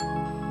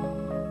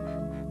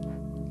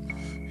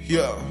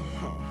Yeah.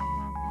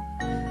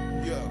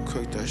 Yeah,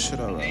 cook that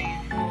shit up right.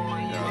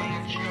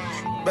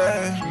 Yeah.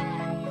 Bad.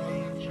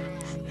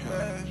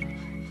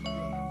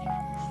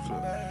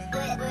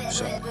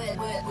 Shit.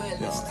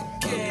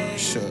 Yeah.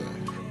 Shit.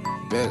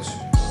 Bitch.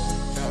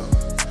 Yeah.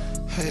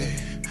 Hey,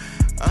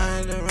 I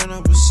had to run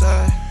up a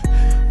side.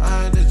 I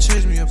had to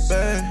chase me a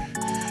bag.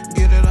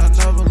 Get it, I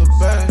never look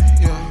back.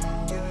 Yeah.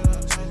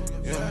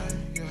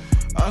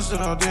 I stood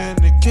out there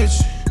in the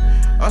kitchen.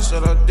 I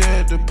stood out there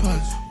at the pot,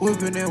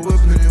 whipping and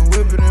whipping and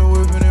whipping and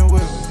whipping and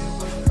whipping.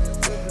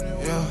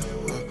 Yeah,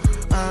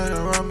 I had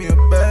to run me a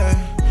bag.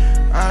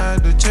 I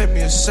had to check me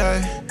a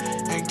side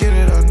and get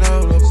it, I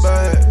never look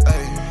back.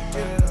 Ay.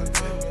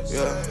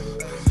 Yeah,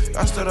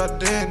 I stood out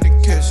there in the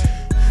kitchen,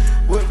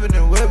 whipping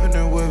and whipping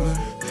and whipping,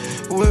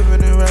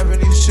 whipping and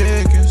rapping these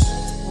chickens,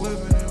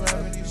 whipping and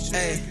rapping these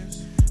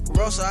chickens.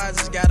 Rossa, I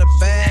just got a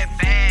bag.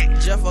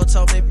 Jeffoo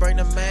told me bring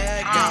the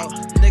mag out.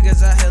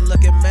 Niggas out here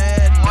looking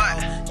mad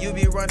now. You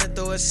be running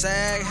through a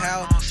sag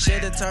house.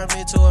 Shit that turned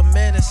me to a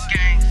menace.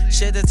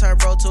 Shit that turned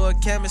bro to a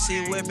chemist.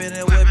 He whipping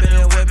and whipping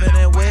and whipping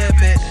and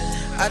whipping.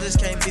 I just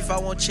can't beef, I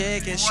want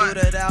chicken. Shoot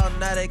it out,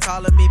 now they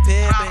calling me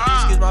pimpin'.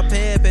 Excuse my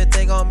pimpin',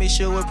 think on me,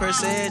 shoot with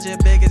precision.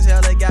 Big as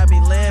hell, they got me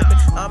limping.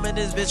 I'm in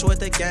this bitch with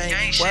the gang.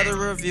 Weather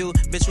review,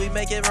 bitch, we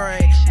make it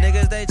rain.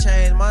 Niggas, they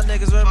change, my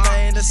niggas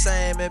remain the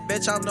same. And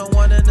bitch, I'm the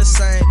one in the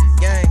same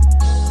gang.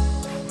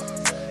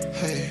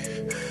 Hey,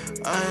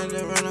 I had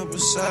to run up a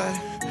side.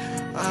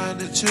 I had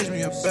to chase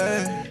me a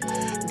bag.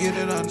 Get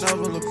it, I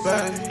never look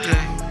back.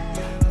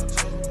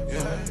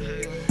 Yeah.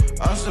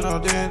 I stood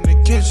out there in the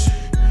kitchen.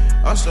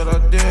 I stood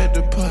out there at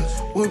the pot,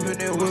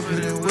 whipping and whipping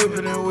and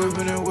whipping and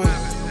whipping and whipping.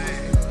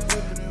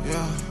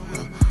 Yeah,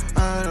 I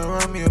had to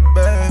run me a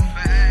bag.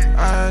 I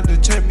had to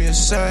check me a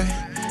side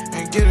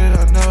and get it,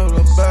 I never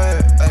look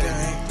back.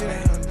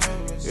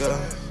 Yeah,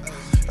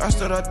 I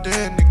stood out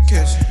there in the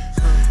kitchen,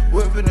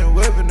 whipping and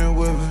whipping and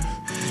whipping,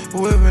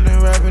 whipping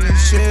and rapping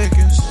these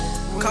chickens.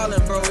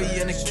 Callin' bro,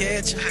 he in the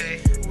kitchen.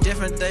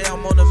 Different day,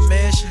 I'm on a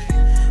mission.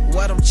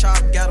 Wet them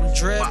chopped, got them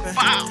drippin'.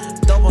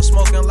 Dope, I'm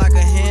smoking like a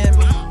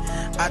Hemi.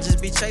 I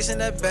just be chasing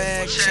that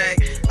bag check.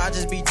 I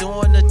just be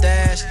doing the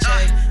dash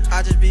check.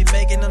 I just be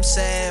making them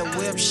sad.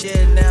 Whip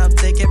shit, now I'm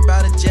thinking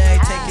about a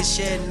jag. Taking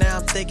shit, now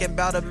I'm thinking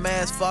about a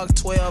mask. Fuck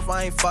 12,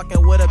 I ain't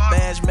fucking with a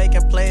badge.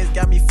 Making plays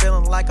got me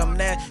feeling like I'm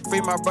Nash.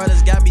 Free my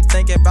brothers got me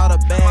thinking about a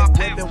bag.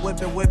 Whipping,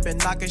 whipping, whipping,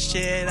 knocking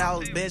shit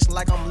out, bitch,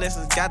 like I'm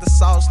listening. Got the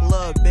sauce,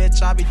 love,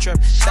 bitch, I be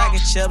trippin'. Stacking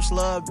chips,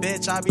 love,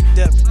 bitch, I be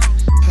dippin'.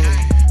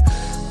 Hey,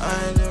 I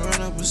had to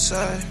run up a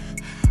side.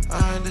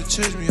 I had to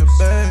chase me a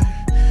bag.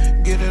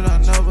 Get it, I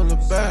never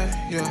look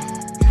back, yeah.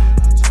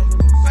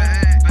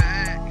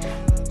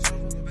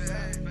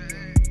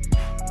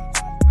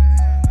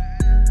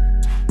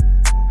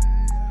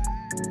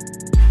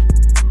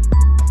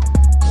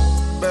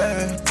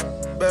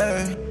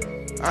 Bad.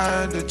 I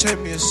had to check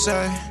me a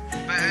side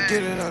and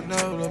get it, I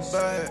never look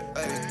back.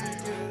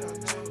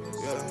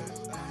 Yeah.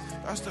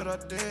 I stood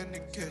out there in the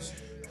kitchen,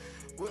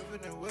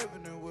 whipping and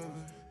whipping and